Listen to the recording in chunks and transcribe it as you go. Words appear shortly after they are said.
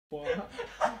What?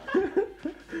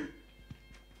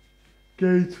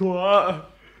 Gay twat.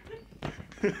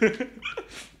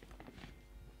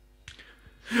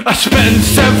 I spent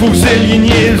several zillion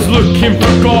years looking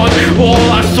for God.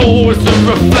 All I saw was the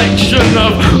reflection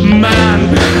of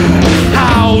man.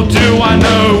 How do I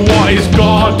know what is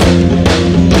God?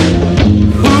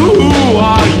 Who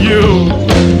are you?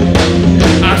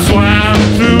 I swam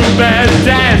through bare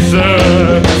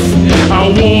deserts, I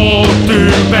walked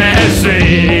through bare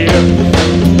sea,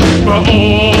 but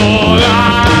all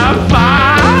I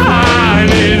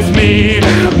find is me.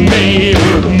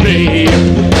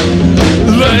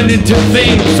 Learning to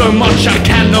think so much I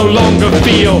can no longer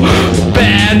feel.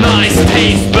 Bare nice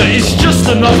taste, but it's just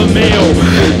another meal.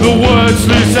 The words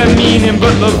lose their meaning,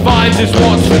 but the vibes is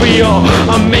what's real.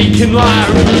 I'm making like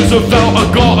Roosevelt,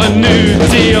 I got a new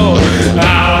deal.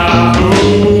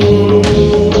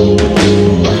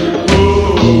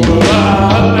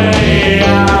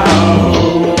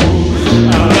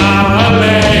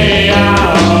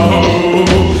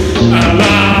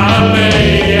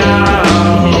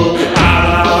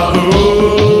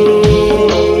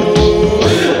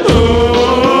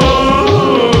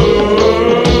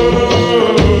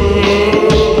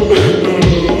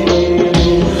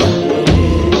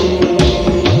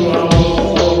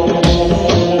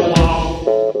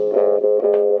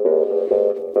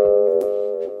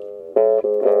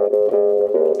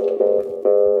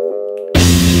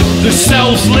 The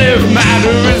cells live,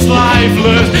 matter is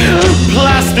lifeless.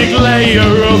 Plastic layer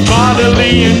of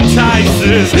bodily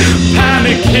entices.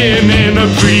 Panicking in a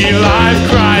pre-life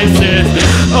crisis.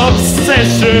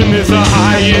 Obsession is the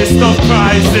highest of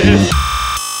prices.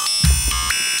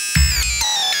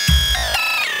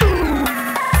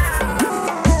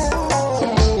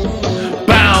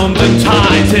 Bound and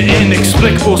tied to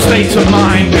inexplicable states of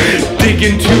mind.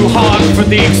 Digging too hard for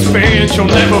the experience you'll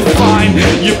never find.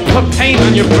 You put paint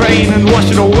on your brain and wash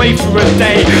it away for a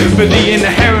day, but the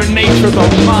inherent nature of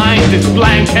the mind is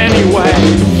blank anyway.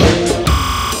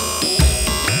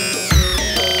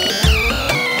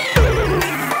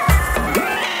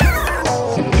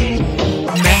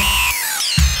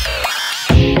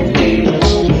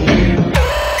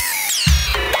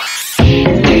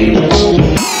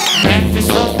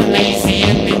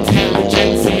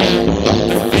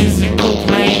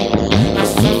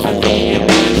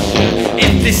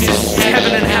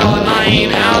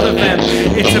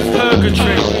 It's a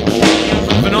purgatory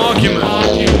of an argument,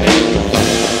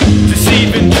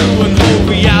 deceiving true and whole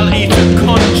reality to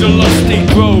conjure lusty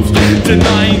growth,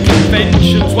 denying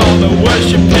conventions while they're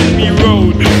worshipping me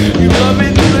road. You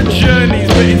loving the journeys,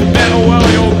 but it's better while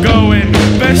you're going.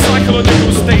 Best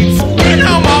psychological states, you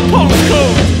know my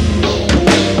postcode.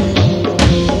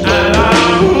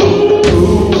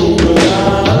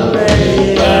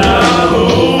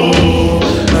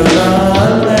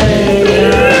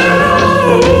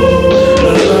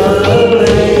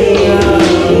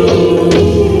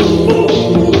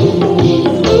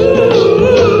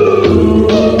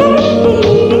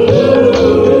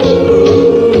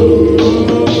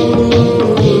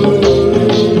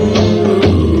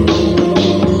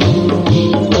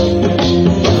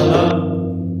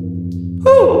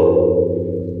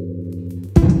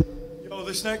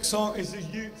 This next song is the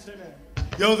Utes,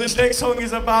 innit? Yo, this next song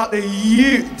is about the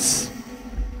Utes.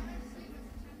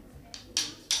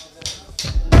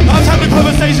 I was having a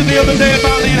conversation the other day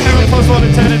about the inherent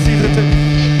postmodern tendencies of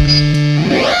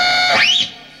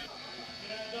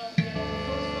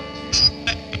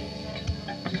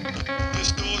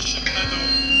distortion pedal.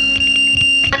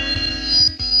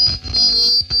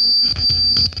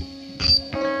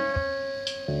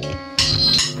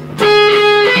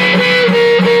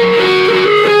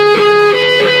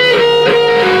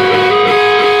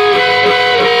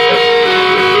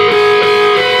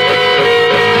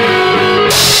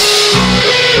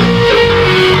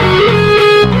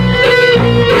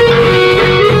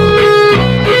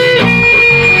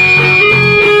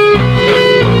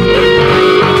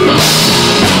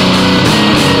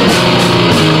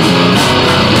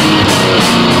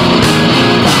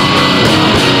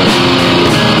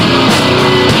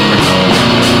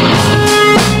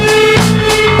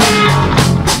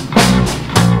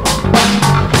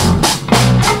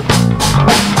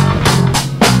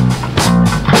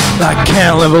 I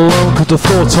can't live alone cause the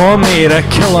thoughts on me to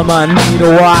kill him I need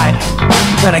a wife.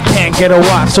 Then I can't get a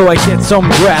wife so I get some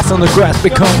grass and the grass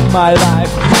becomes my life.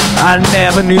 I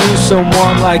never knew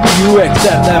someone like you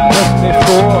except that put me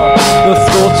for. The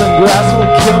thoughts and grass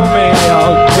will kill me,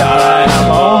 oh God I am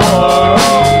a whore.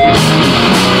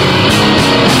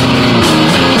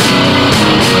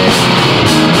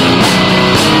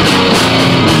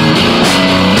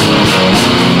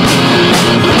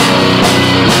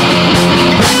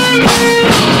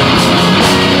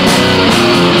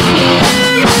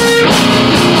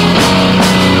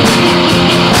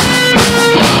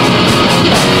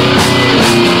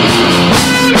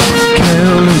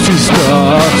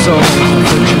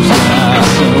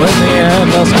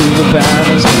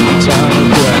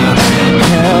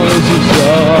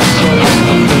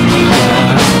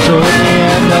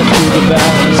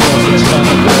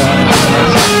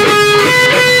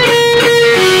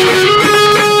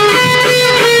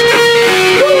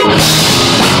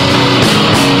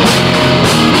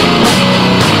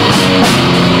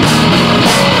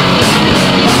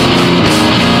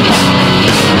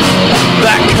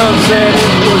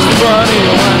 funny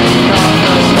when you're on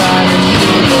the side and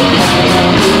shit, but then I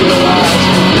realize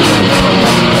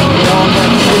all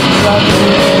that shit I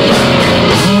did.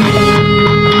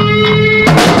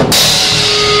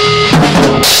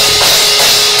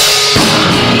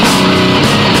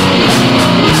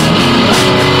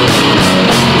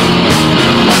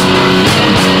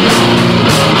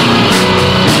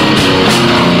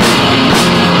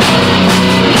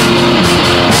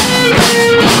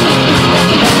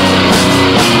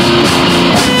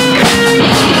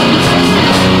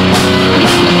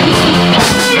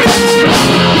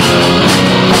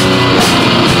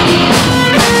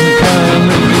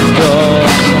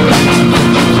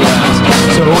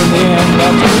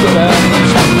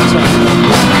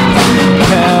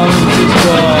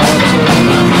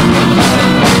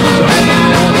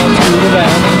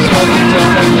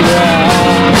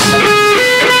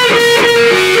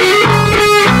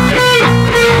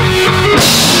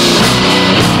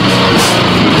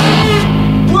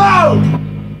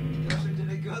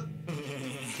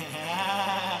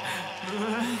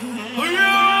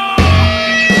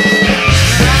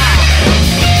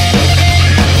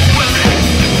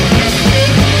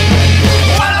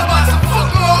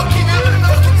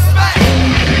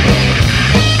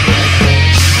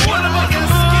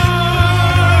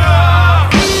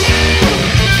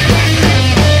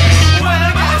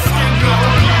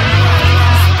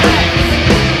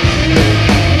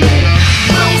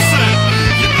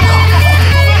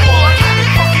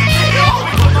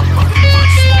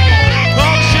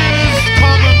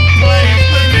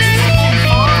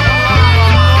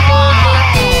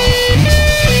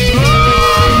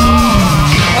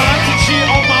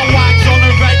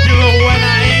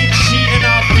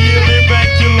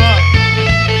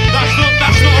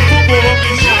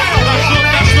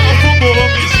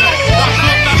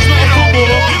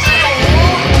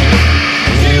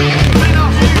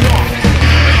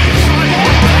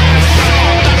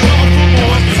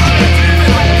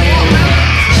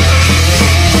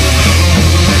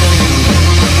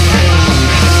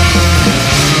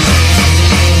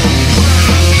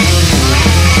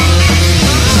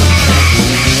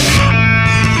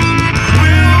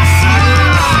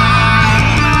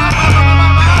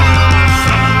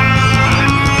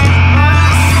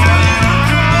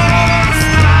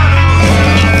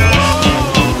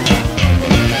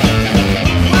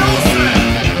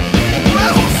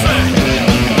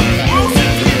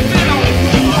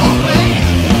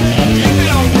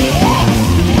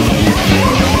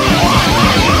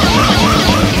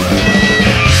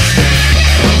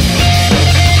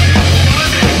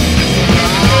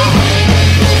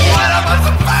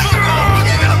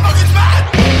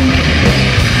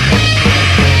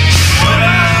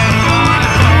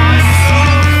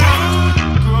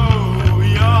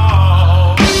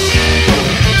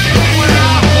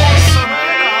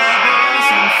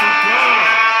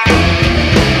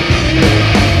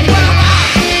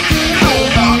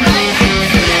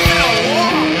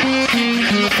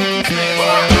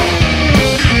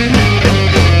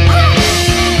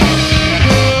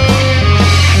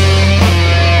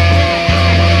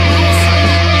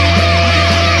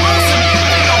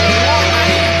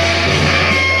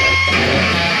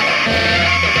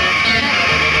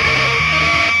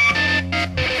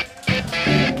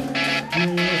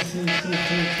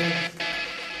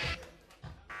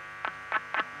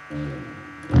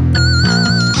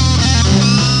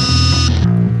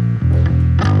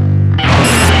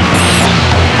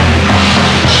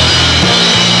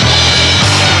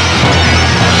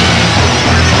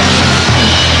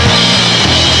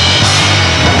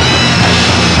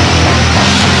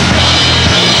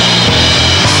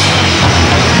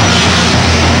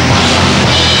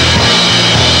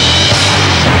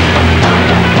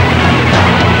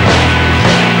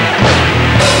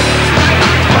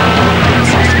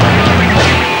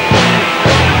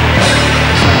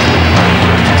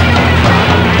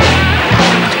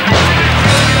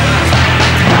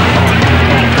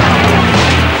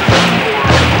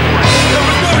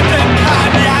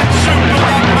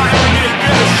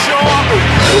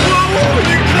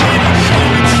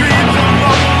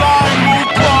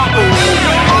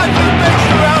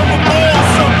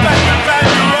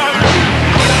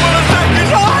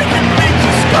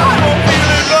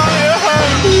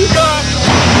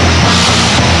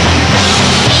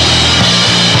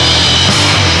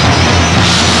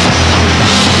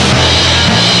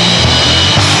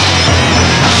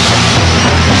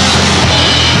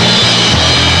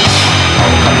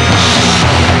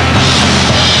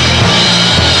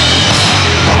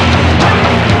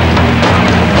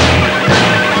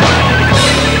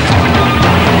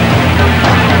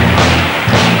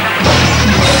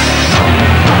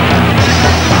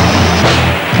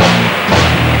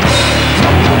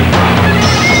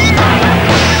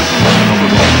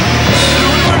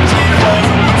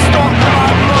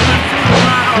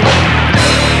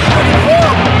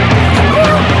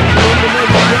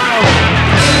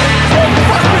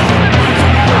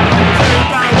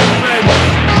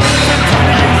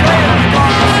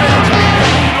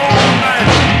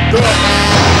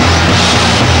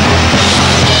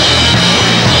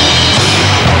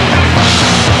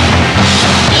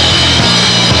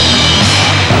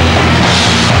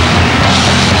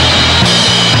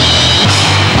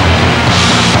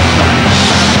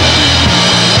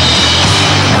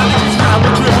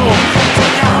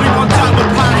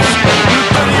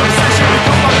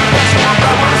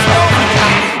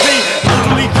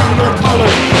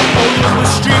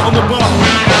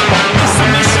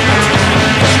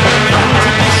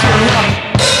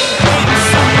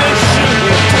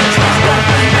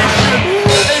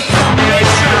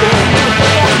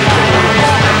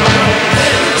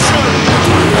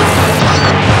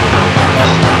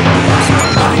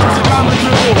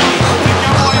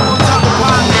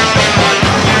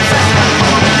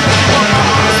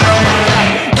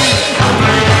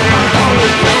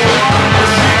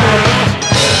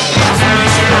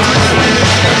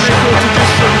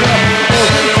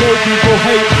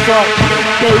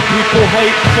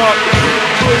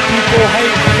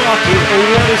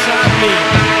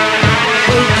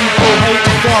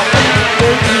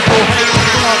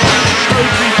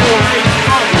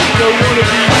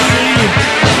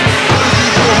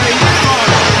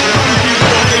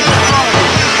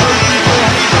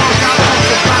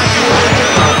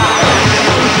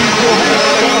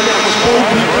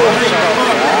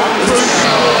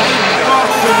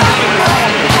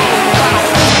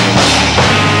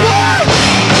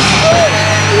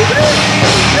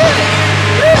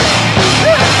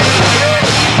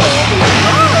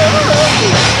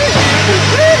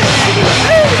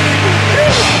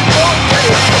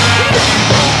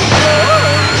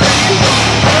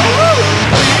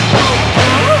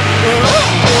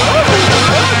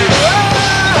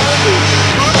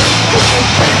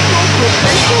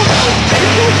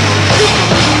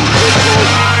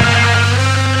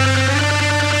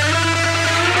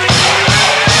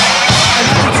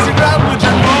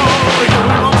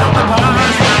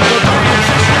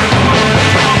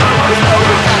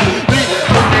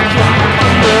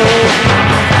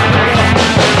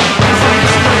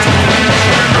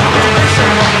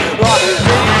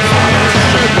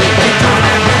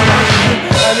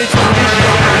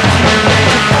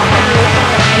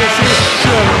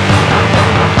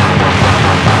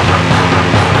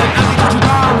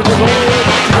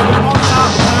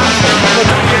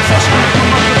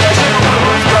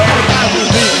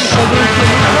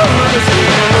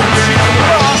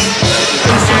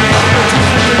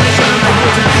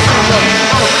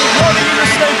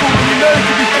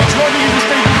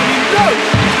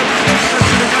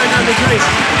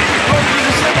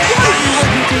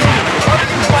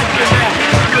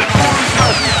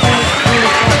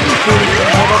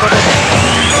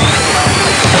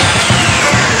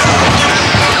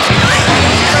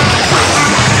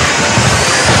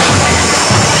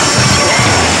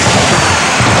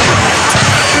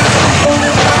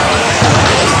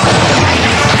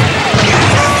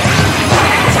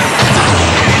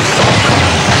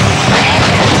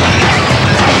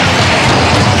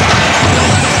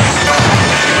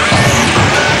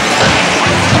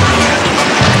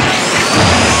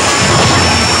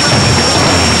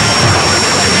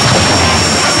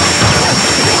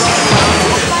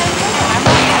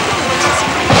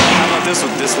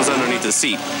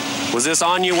 Was this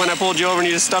on you when I pulled you over and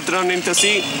you just stuffed it underneath the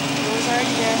seat? It was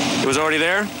already there. It was already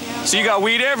there? Yeah. So you got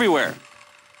weed everywhere.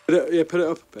 Yeah, put it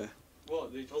up a bit.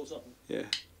 What, did you hold something? Yeah.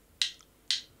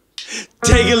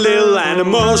 Take a little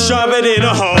animal, shove it in a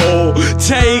hole.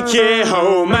 Take it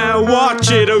home and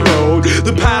watch it erode.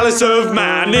 The palace of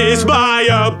man is my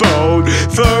abode.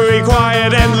 Furry, quiet,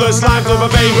 endless life of my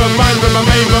favorite mind, but my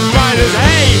favorite mind is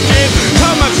hey kids,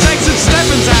 come have sex at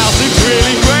Stefan's house, it's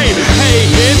really great. Hey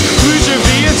kids, who's your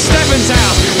V at Stefan's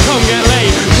house? Come get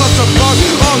laid, what's the fuck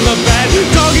on the bed?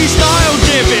 Doggy style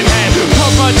giving head,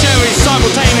 pop my cherry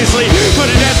simultaneously,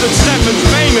 put it at Stefan's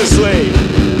famously.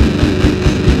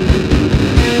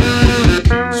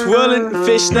 Swirling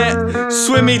fishnet,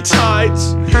 swimmy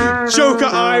tights,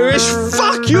 Joker Irish,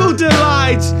 fuck your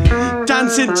delight.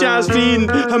 Dancing jazz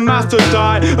fiend,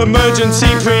 hermaphrodite,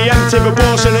 emergency, preemptive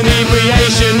abortion,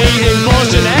 inebriation, eating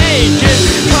portion. Hey kids,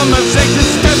 come have sex at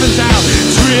Stefan's house,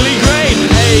 it's really great.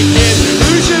 Hey kids,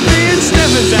 who should be in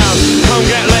Stefan's house? Come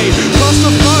get laid, cross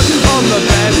the fuck on the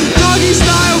bed, doggy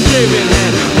style giving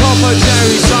head, pop a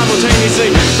cherry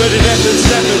simultaneously, but it ends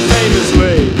Stefan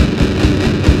famously.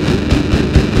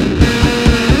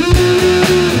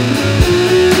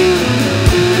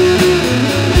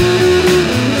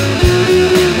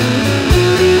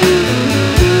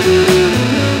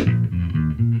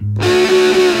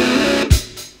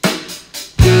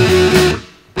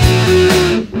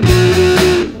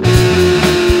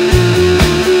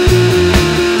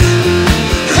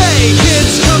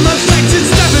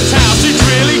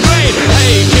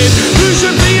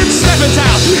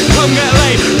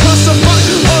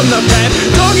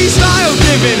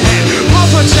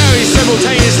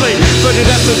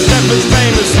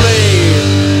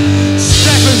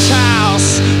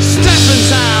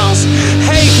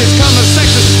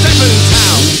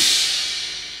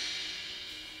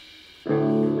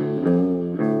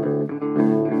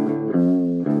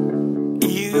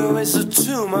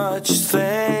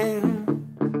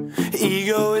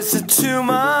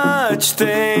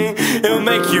 It'll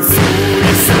make you fool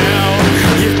yourself.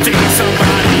 You think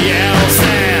somebody else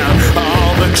and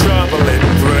all the trouble it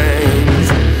brings.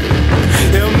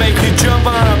 It'll make you jump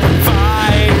on up and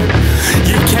fight.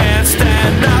 You can't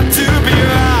stand not to be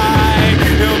right.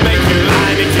 It'll make you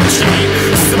lie, make you cheat,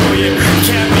 so you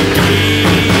can't be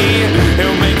clean.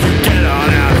 It'll make you get on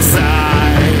out of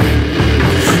sight.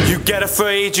 You get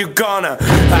afraid you're gonna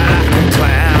act like a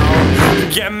clown. You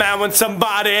get mad when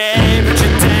somebody put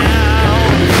you down.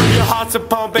 Your hearts are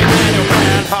pumping and your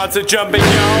bad hearts are jumping. Your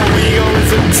ego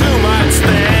isn't too much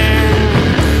thing.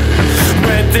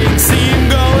 When things seem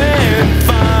going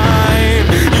fine,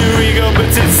 your ego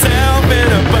puts itself in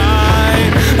a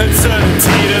bind.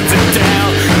 Uncertainty turns it down.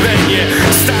 Then you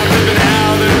stop living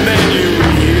out and then you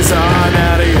ease on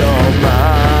out of your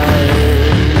mind.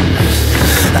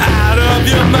 Out of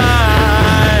your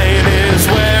mind is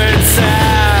where it's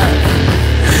at.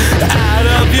 Out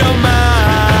of your mind.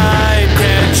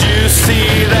 You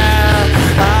see that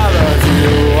I love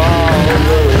you all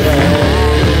the way.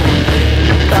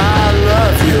 I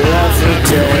love you every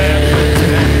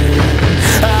day.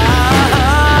 I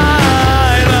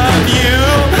love you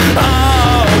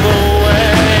all the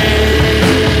way.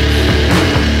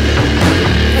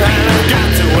 And I've got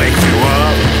to wake you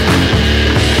up.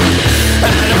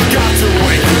 And I've got to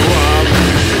wake you up.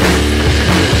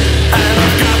 And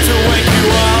I've got to wake you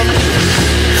up.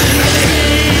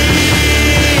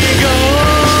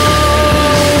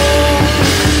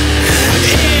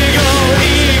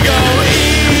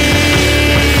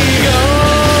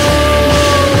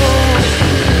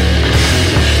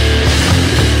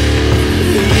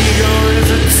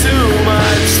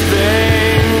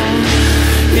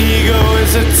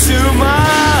 Too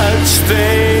much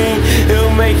thing,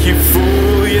 it'll make you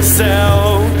fool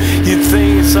yourself. You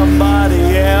think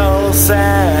somebody else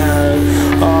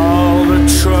and all the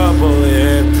trouble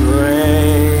it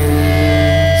brings.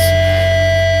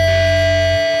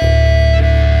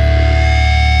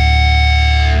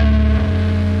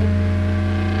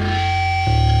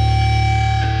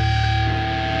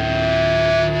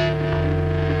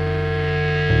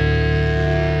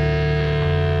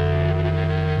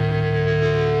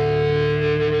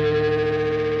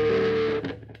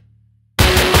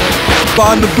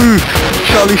 Behind the booth,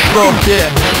 Charlie Strong, yeah.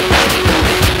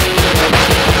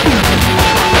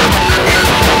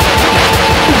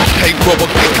 Take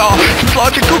robotic art. It's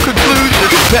logical conclusion,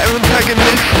 better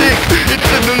antagonistic. It's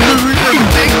an illusion,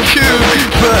 big tune,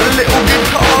 but little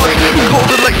guitars,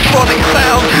 cold electronic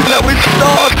sound. Now it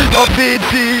starts, a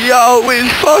video is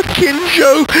fucking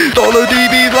joke. Dollar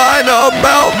DB line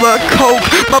about my coke.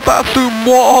 My bathroom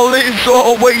wall is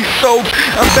always soaked,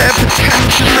 and their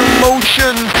pretentious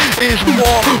emotions is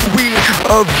what we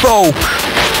evoke.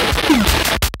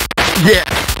 Yeah.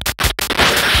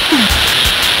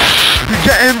 You're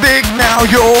getting big now,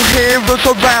 you'll hear us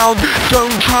around.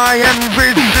 Don't try and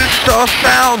resist our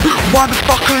sound. Why the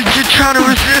fuck are you trying to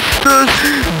resist us?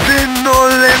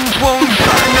 Vinolent won't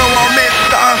sign, no, I'll miss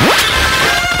us.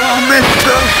 Oh,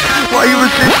 mister, why you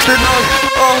resisting us?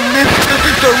 Oh, mister,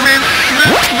 the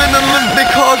restless Vinolent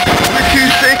because we're too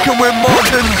sick and we're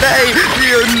modern day.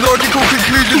 The logical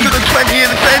conclusion to the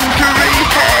 20th century,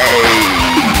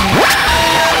 hey!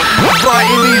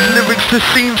 Writing these lyrics to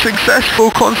seem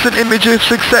successful, constant image of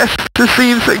success to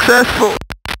seem successful.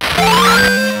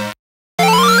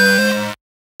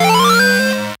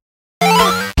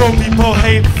 Broke people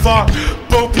hate fuck,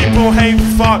 broke people hate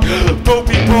fuck, broke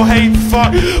people hate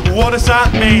fuck. What does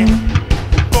that mean?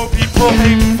 Broke people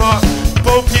hate fuck,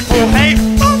 broke people hate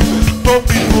fuck, broke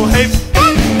people hate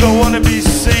fuck. Don't wanna be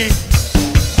seen.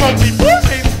 Broke people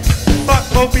hate fuck,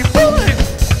 broke people hate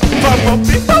fuck, broke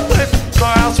people hate. So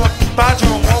I ask what badger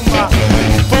and wombat.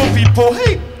 Broke people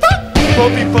hate fuck,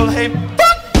 broke people hate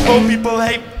fuck, broke people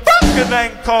hate fuck, and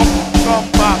then come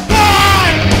back.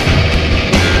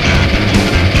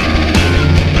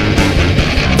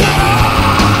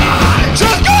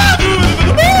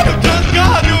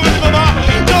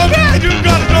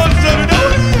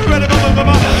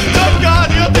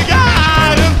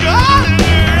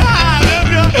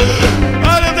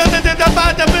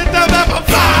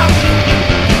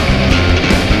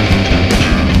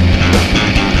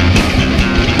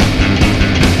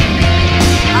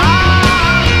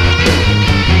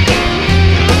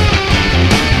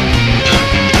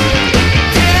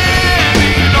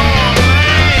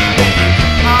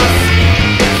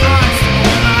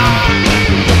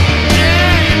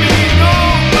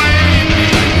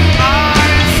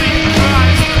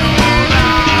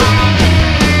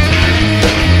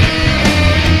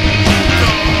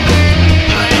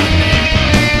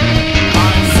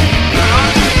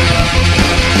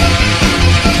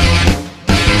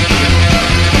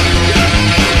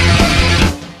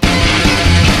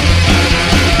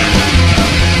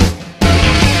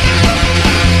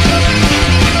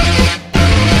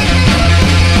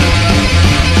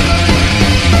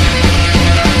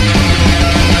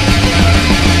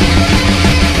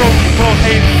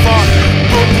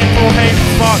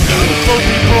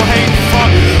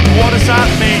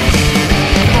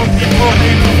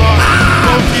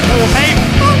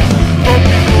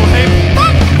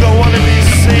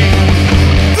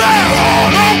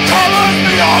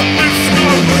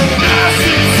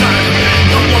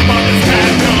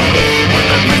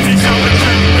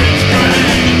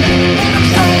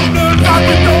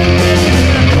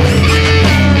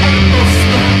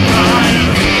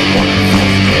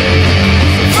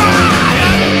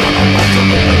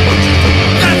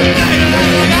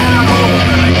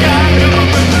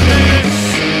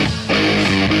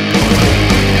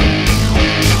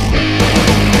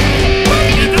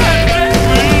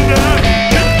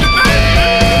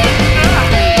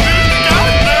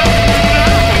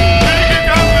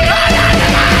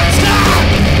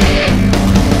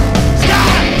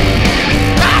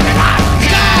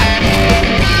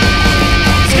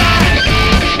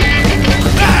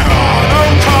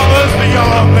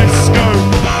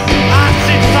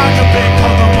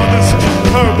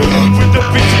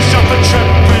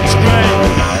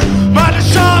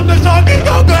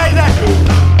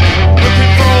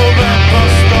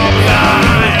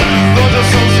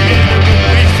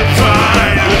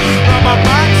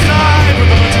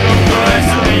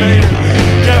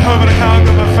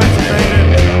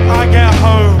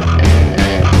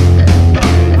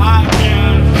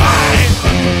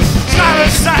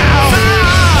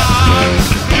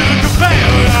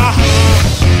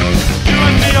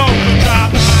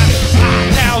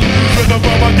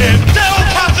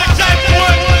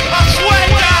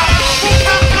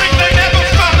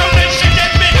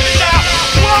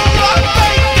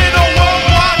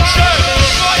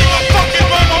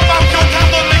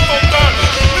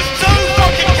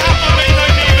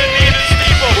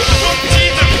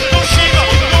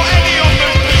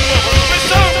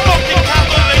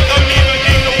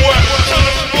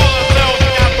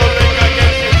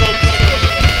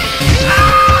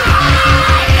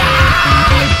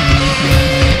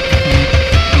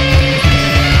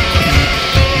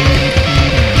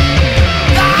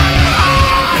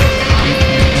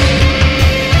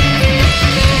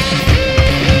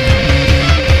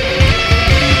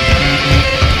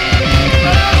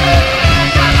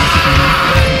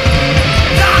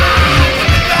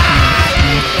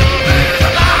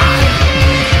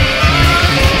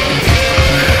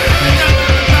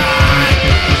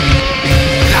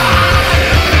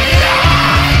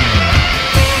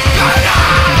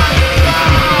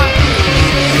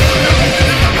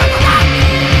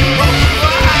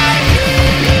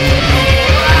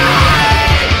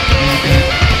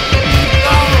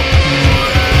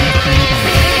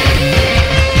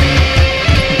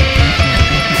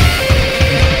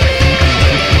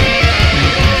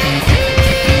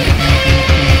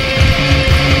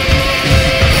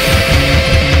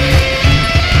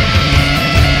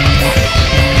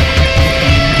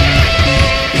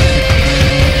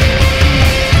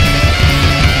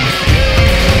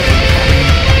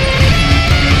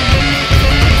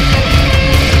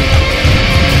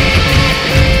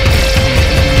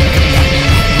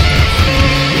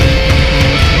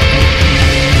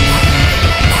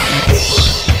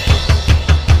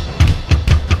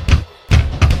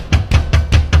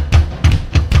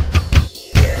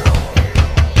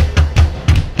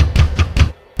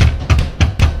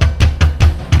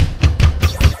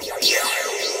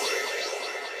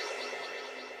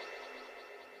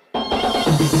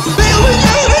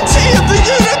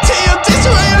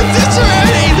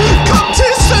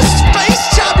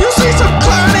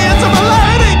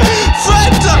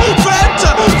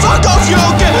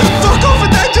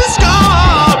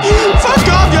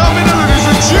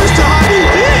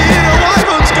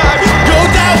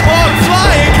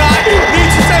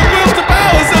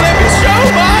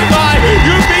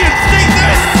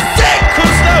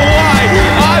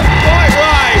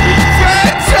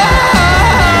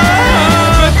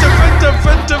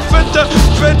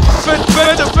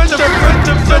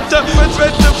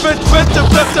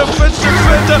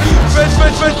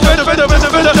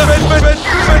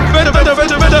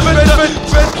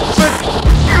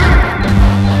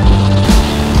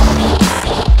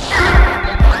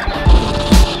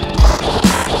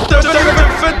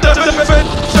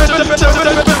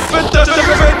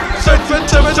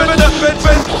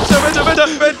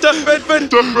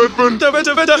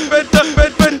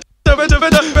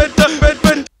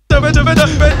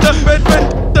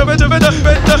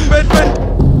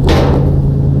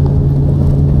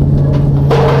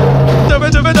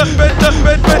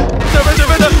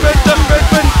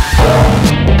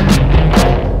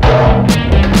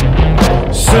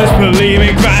 Such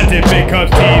believing granted becomes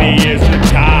tedious and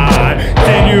tired.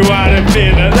 Continue out of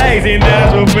fear the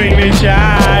laziness will bring me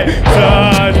shy.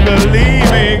 Such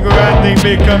believing granting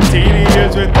becomes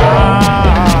tedious with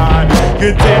time.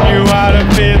 Continue out of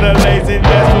fear the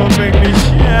laziness will bring me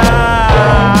shy.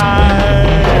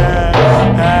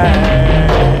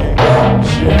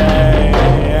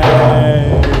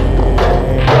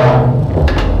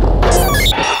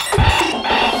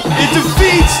 It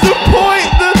defeats the point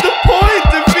that the point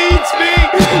defeats me.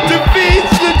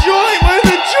 Defeats the joy when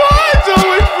the joy's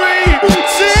always free.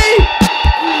 See?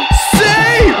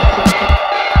 See?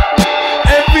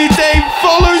 Every day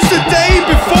follows the day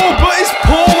before, but it's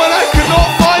poor when I cannot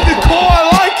find the core. I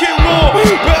like it raw,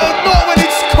 but not when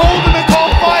it's cold and I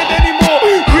can't find any more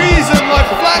reason. Like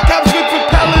flat caps with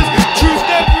propellers, truth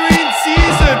never in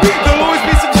season. There'll always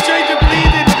be some stranger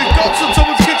bleeding in the guts on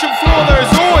someone's kitchen floor. There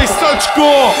is always such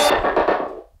gore.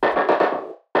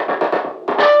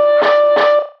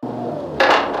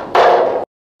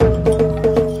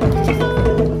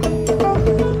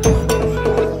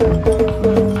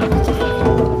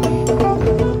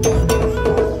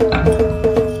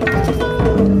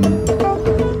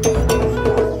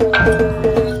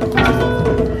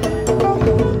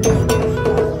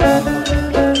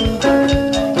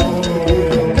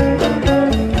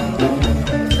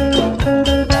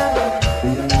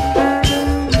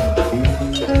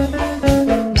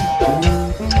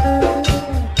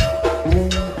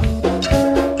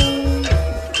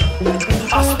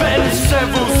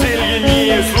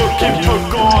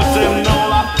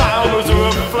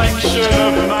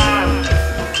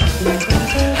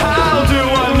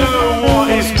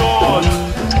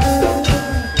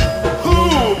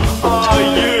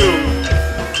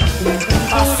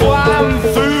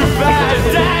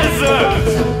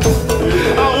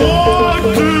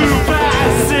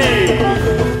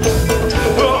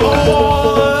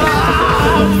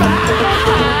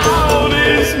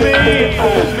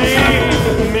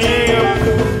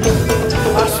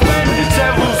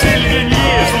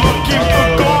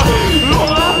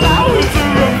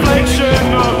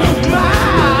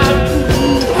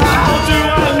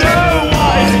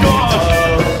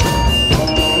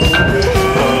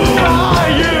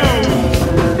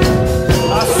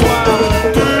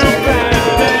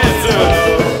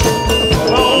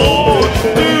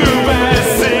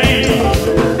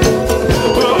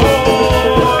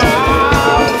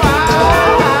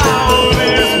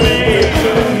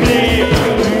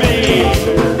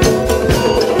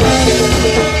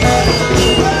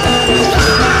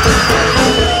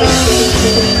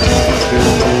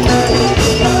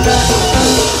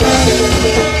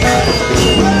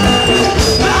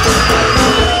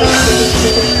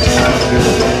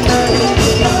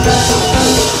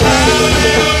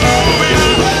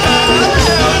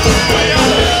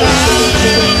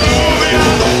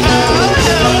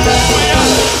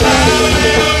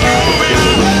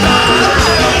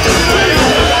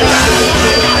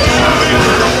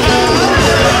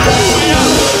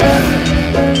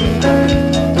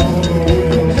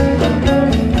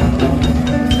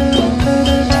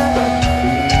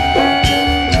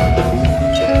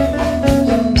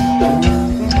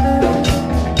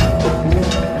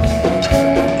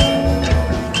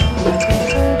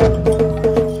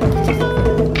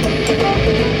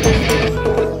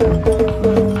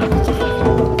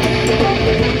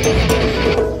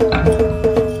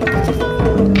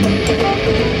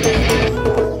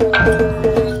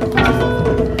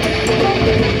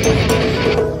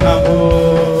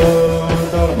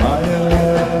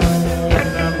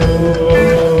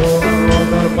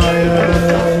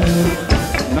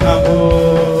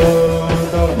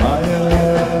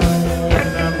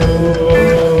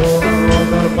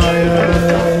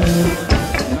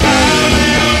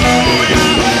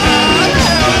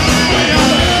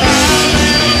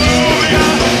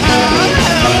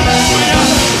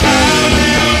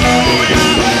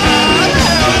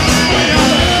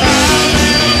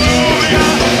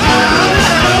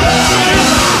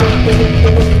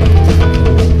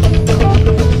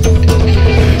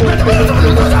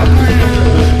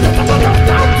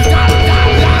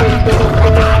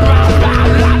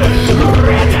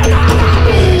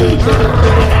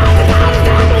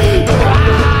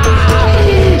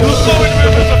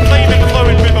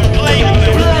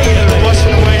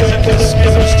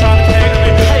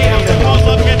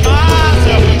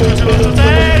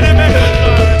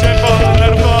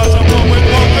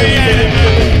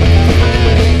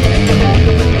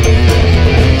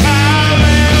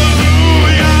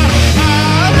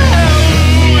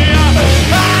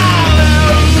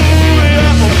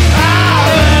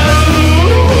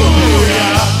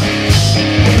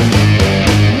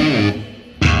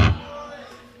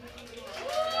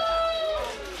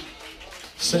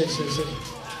 Sì, sì,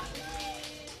 sì.